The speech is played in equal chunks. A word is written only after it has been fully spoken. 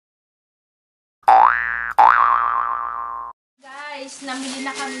guys, namili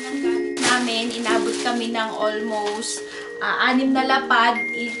na kami ng gamit namin. Inabot kami ng almost 6 na lapad.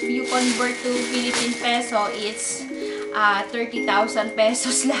 If you convert to Philippine peso, it's 30,000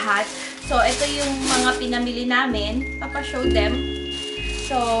 pesos lahat. So, ito yung mga pinamili namin. Papa-show them.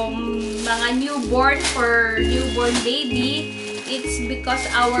 So, mga newborn for newborn baby. It's because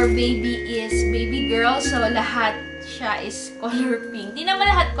our baby is baby girl. So, lahat siya is color pink. Di naman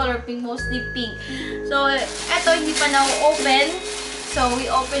lahat color pink, mostly pink. So, eto hindi pa na-open. So,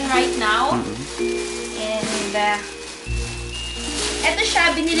 we open right now. And, eto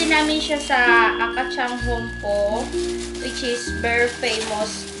siya, binili namin siya sa Akachang Home Po, which is very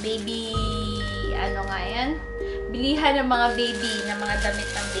famous baby, ano nga yan? Bilihan ng mga baby, ng mga damit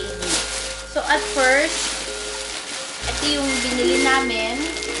ng baby. So, at first, ito yung binili namin.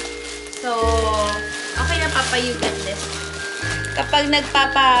 So, okay na, Papa, you get this. Kapag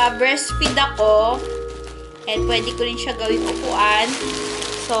nagpapa-breastfeed ako, and pwede ko rin siya gawing upuan.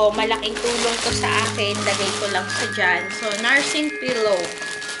 So, malaking tulong to sa akin. Lagay ko lang sa dyan. So, nursing pillow.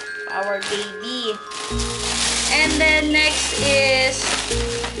 Our baby. And then, next is,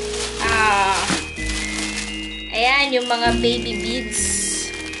 ayan, yung mga baby beads.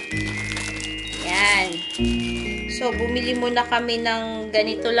 Ayan. So, bumili muna kami ng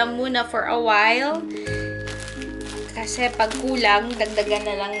ganito lang muna for a while. Kasi pag kulang, dagdagan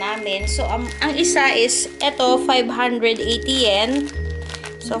na lang namin. So, ang isa is, eto, 580 yen.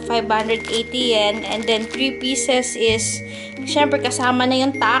 So, 580 yen. And then, 3 pieces is, syempre, kasama na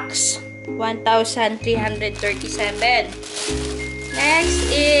yung tax. 1,337. Next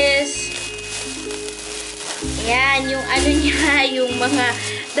is, ayan, yung ano niya, yung mga,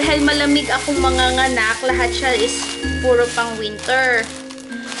 dahil malamig akong mga nganak, lahat siya is puro pang winter.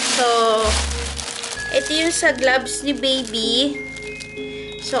 So, ito yung sa gloves ni baby.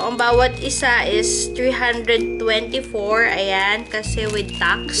 So, ang bawat isa is 324. Ayan, kasi with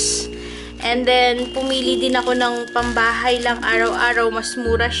tax. And then, pumili din ako ng pambahay lang araw-araw. Mas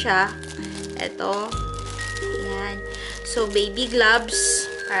mura siya. Ito. Ayan. So, baby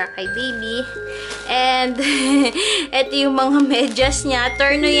gloves. Para kay baby. And, ito yung mga medyas niya.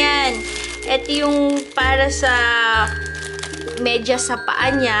 Terno yan. Ito yung para sa medyas sa paa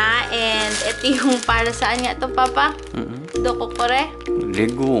niya. And, ito yung para saan niya. Ito, Papa? Doko kore?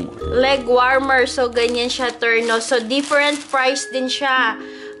 Leg warmer. Leg warmer. So, ganyan siya, Terno. So, different price din siya.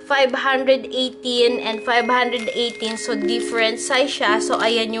 518 and 518. So, different size siya. So,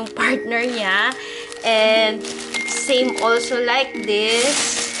 ayan yung partner niya. And, same also like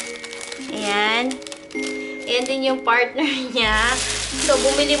this. Ayan. Ayan din yung partner niya. So,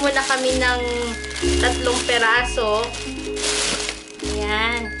 bumili muna kami ng 3 peraso.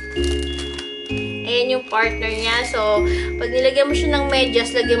 Ayan. Ayan yung partner niya. So, pag nilagyan mo siya ng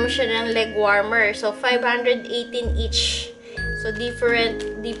medyas, lagyan mo siya ng leg warmer. So, 518 each. So, different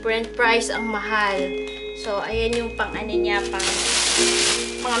price ang mahal. So, ayan yung pang-ano niya, pang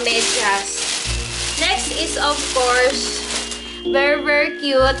mga medyas. Next is, of course, very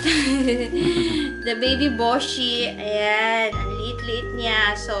cute. The baby Boshi. Ayan. Ang liit-liit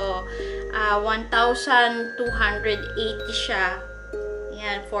niya. So, 1,280 siya.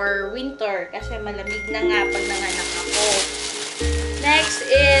 Ayan. For winter. Kasi malamig na nga pag nanganak ako. Next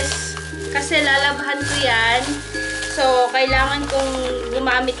is, kasi lalabahan ko yan. So, kailangan kong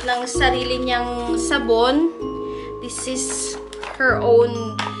gumamit ng sarili niyang sabon. This is her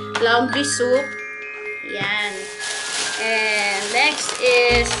own laundry soap. Ayan. And next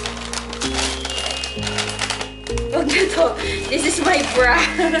is, wag na to. This is my bra.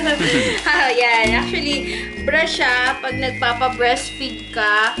 Ayan. Actually, bra siya pag nagpapa-breastfeed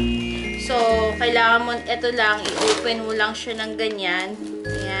ka. So, kailangan mo, ito lang, i-open mo lang siya ng ganyan.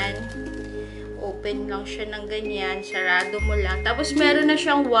 Ayan. Open lang siya ng ganyan. Sarado mo lang. Tapos, meron na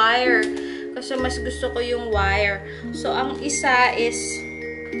siyang wire. Kasi mas gusto ko yung wire. So, ang isa is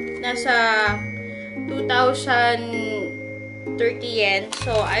nasa 2,030 yen.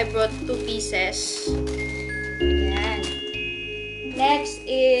 So, I brought 2 pieces. Ayan. Next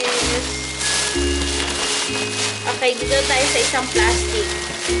is, okay, dito tayo sa isang plastic.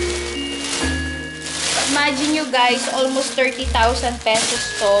 Imagine nyo guys, almost 30,000 pesos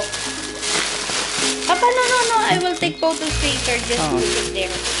to. Papa, no. I will take photos later. Just put it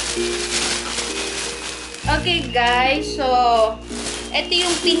there. Okay guys, so, ito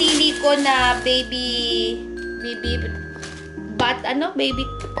yung pinili ko na baby bathtub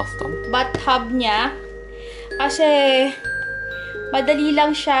niya. Kasi, madali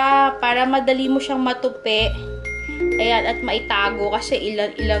lang siya, para madali mo siyang matupi. Ayan, at maitago kasi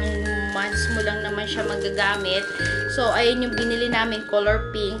ilang months mo lang naman siya magagamit. So, ayun yung binili namin,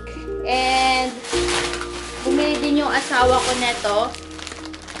 color pink. And, Bumili din yung asawa ko neto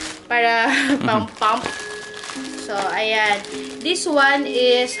para pump. So, ayan. This one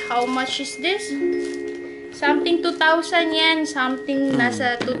is, how much is this? Something 2,000 yen. Something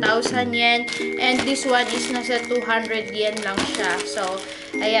nasa 2,000 yen. And this one is nasa 200 yen lang siya. So,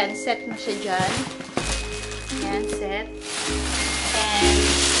 ayan. Set mo siya dyan. Ayan, set. And,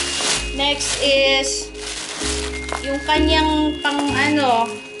 next is, yung kanyang pang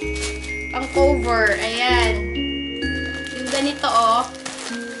cover. Ayan. Yung ganito, oh.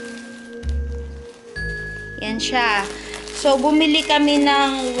 Yan siya. So, bumili kami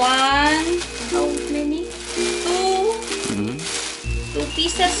ng how many? Two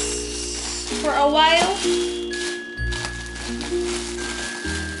pieces for a while.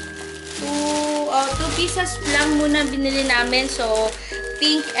 Two pieces lang muna binili namin. So,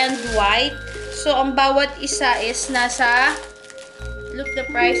 pink and white. So, ang bawat isa is nasa, look the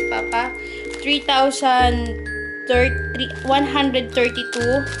price, Papa. 3,132.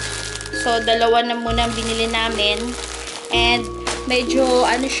 So, dalawa na muna ang binili namin. And, medyo,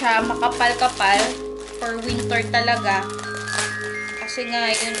 siya, makapal-kapal. For winter talaga. Kasi nga,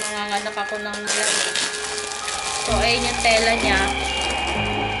 yun, nanganganak ako ng malamig. So, ayun yung tela niya.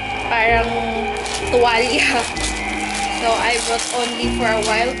 Parang tuwalya. So, I bought only for a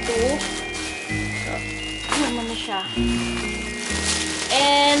while too. So, ano na siya.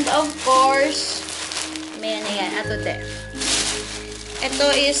 And, of course, may yan.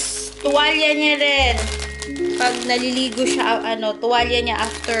 Ito is tuwalya niya rin. Pag naliligo siya, tuwalya niya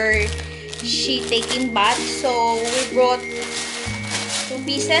after she taking bath. So, we brought 2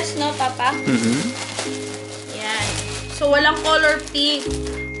 pieces, no, Papa? Yan. So, walang color pink.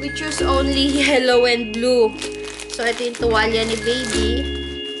 We choose only yellow and blue. So, ito yung tuwalya ni baby.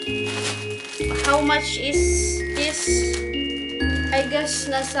 How much is this? I guess,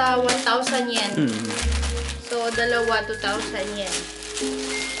 nasa 1,000 yen. So, dalawa, 2,000 yen.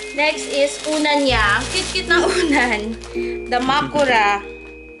 Next is unan niya. Ang cute-cute na unan. The Makura.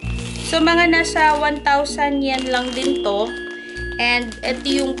 So, mga nasa 1,000 yen lang din to. And,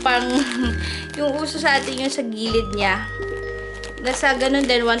 ito yung pang, yung uso sa atin yung sa gilid niya. Nasa ganun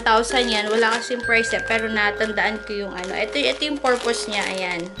din, 1,000 yan. Wala kasing price eh, pero natandaan ko yung Ito yung purpose niya,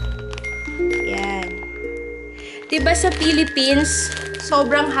 ayan. Ayan. Diba sa Philippines,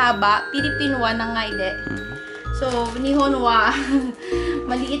 sobrang haba. Philippine wa na nga, ide. So, Nihon wa.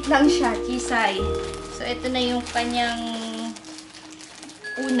 Maliit lang siya, chisay. So, ito na yung kanyang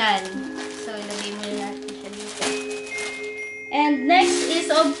unan. So, ilagay mo natin siya dito. And next is,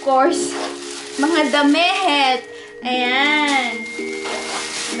 of course, mga damit. Ayan.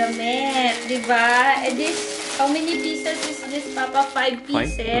 Damit. Diba? This, how many pieces is this, Papa? 5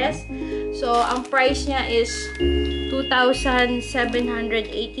 pieces. So, ang price niya is 2,786.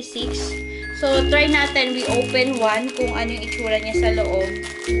 So, try natin. We open one kung ano yung itsura niya sa loob.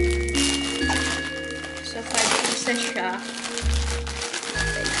 So, 5 pieces siya.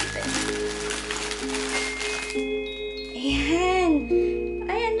 Open natin. Ayan.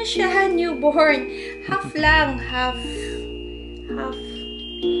 Ayan na siya. Newborn. Half lang. Half.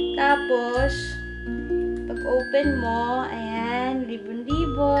 Tapos, pag open mo, ayan,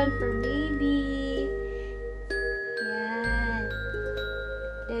 ribbon-ribbon for baby. Ayan.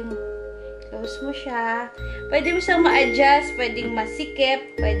 Then, close mo siya. Pwede mo siyang ma-adjust, pwedeng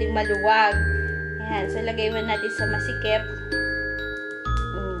masikip, pwedeng maluwag. Ayan, so lagay mo natin sa masikip.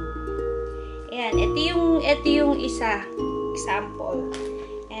 Ayan, ito yung isa. Example.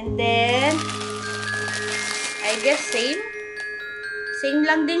 And then, I guess same. Same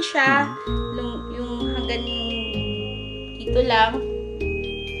lang din siya. Yung hanggang dito lang. 5.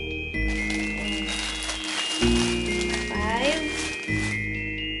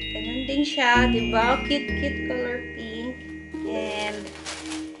 Ganun din siya. Diba? Cute color pink. And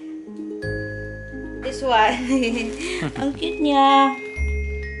this one. Ang cute niya.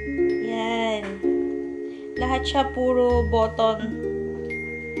 Yan. Lahat siya puro button.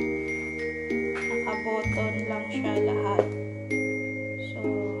 Naka-button lang siya lahat.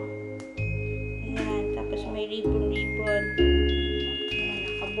 Ribbon.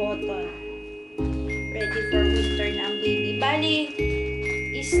 Naka-button. Ready for winter na ang baby. Bali,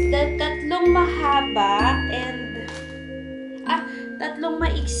 is the tatlong mahaba and tatlong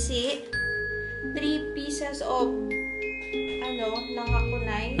maiksi. 3 pieces of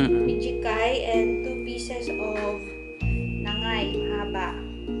nangakunay, mijikai, and 2 pieces of nangay, mahaba.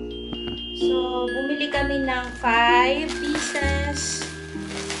 So, bumili kami ng 5 pieces.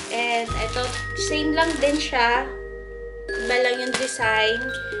 And ito, same lang din siya. Iba lang yung design.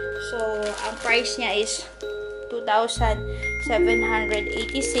 So, ang price niya is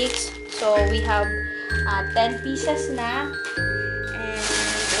 2,786. So, So, we have 10 pieces na. And,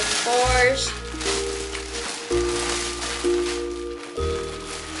 of course,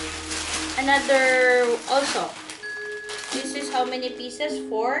 another, also, this is how many pieces?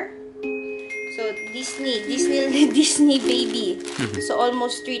 4. So, Disney baby. So,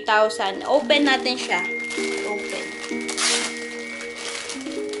 almost 3,000. Open natin siya. Open.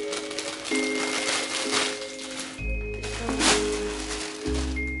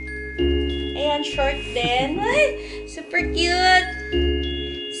 Ayan, short din. Ay, super cute.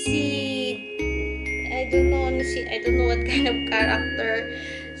 I don't know what kind of character.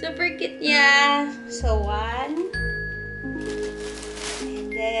 Super cute niya. So, 1. And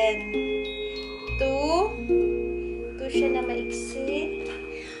then, 2 siya na maiksi.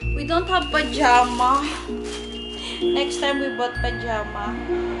 We don't have pajama. Next time we bought pajama.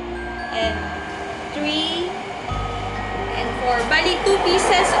 And 3 and 4. Bali, 2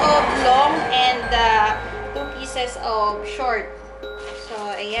 pieces of long and 2 pieces of short.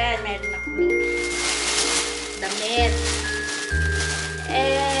 So, ayan, meron na kami damit.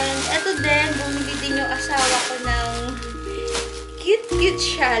 And eto din, bumili din yung asawa ko ng cute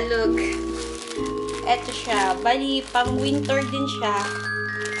siya, look. Eto siya. Bali, pang winter din siya.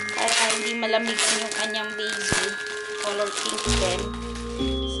 Para hindi malamig yung kanyang baby. Color pink din.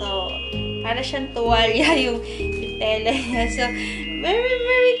 So, para siyang tuwalya yung tela niya. So,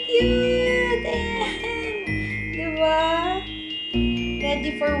 very cute. Ayan. Diba?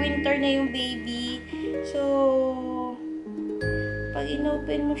 Ready for winter na yung baby. So, pag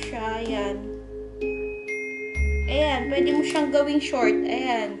inopen mo siya, ayan. Ayan, pwede mo siyang gawing short.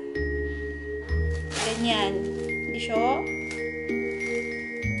 Ayan. Ganyan. Hindi siya?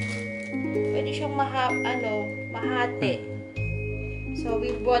 Pwede siyang mahati. So,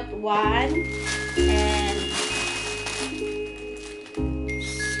 we bought 1. And,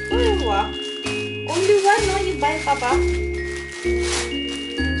 only 1, no? You buy pa ba?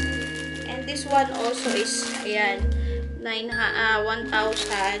 And this one also is, ayan, 1,000.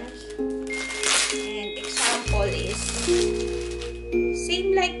 And example is,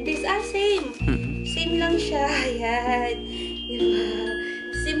 same like this. Same. Same lang siya. Ayan. Diba?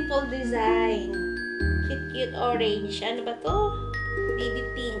 Simple design. Cute orange. Ano ba to? Baby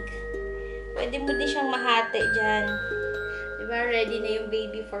pink. Pwede mo din siyang mahati dyan. Diba? Ready na yung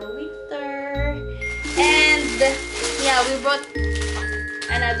baby for winter. And, yeah, we bought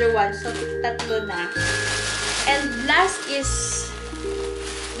another one. So, 3 na. And last is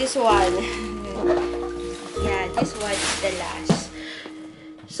this one. Yeah, this one is the last.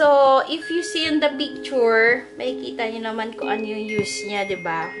 So, if you see in the picture, makikita nyo naman kung ano yung use niya,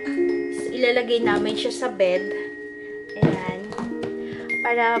 diba? So, ilalagay namin siya sa bed. Ayan.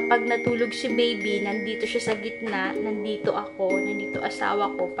 Para pag natulog si baby, nandito siya sa gitna, nandito ako, nandito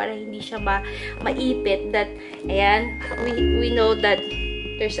asawa ko, para hindi siya maipit that, ayan, we know that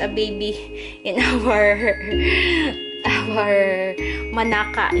there's a baby in our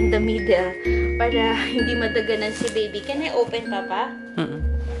manaka in the middle, para hindi madaganan si baby. Can I open, Papa?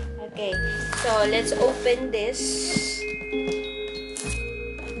 Okay, so let's open this.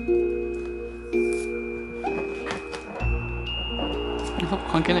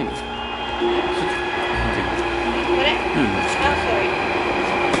関係ないんですか? Correct? Sorry.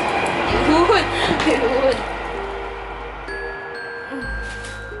 Good.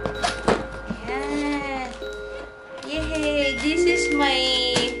 Yay! This is my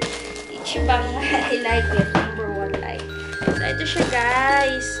ichibang. I like it. Number 1 like. So, ito siya,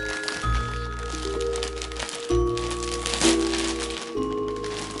 guys.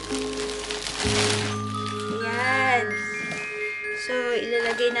 Ayan. So,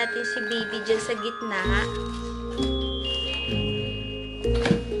 ilalagay natin si baby dyan sa gitna.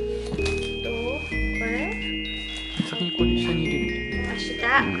 Ito. Correct? 先にこれ下に入れるんじゃない?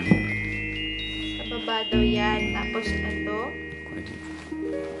 Ashita. Sa baba daw yan. Tapos, ito. これで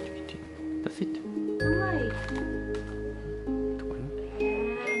見て。That's it. Ay. とかね。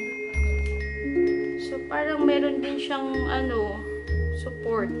Ayan. So, parang meron din siyang,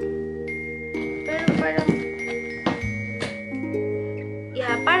 support. Pero parang,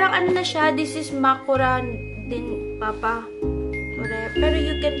 yeah, parang na siya. This is makura din, Papa. Correct. Pero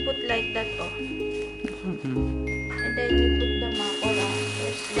you can put like that, oh. And then you put the makura.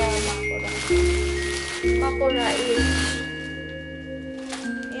 There's the makura. Makura is,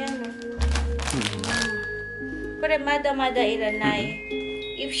 ayan, Kore mada iranay.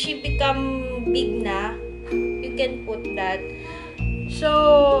 If she become big na, you can put that.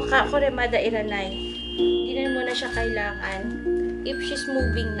 So, kore mada iranay. Hindi na muna siya kailangan. If she's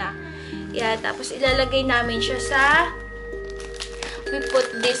moving na. Yeah, tapos ilalagay namin siya sa we put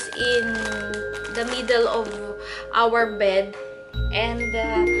this in the middle of our bed. And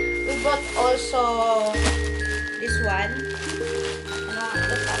we bought also this one. Ano nga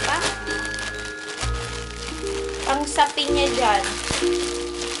ito, Papa? Pang sapi niya dyan.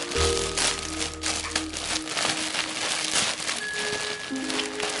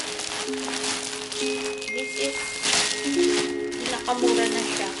 This is pinakamura na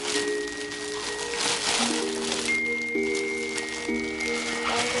siya.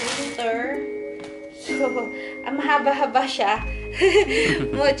 So, mahaba-haba siya.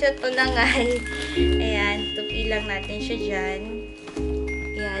 Mucho tunangay. Ayan, tupi lang natin siya dyan.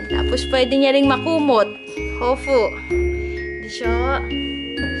 Ayan, tapos pwede niya ring makumot. Hofu. Di siya.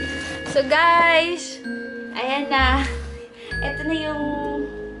 So, guys, ayan na. Ito na yung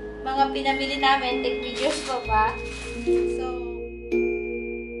mga pinamili namin. Take videos ko pa. So,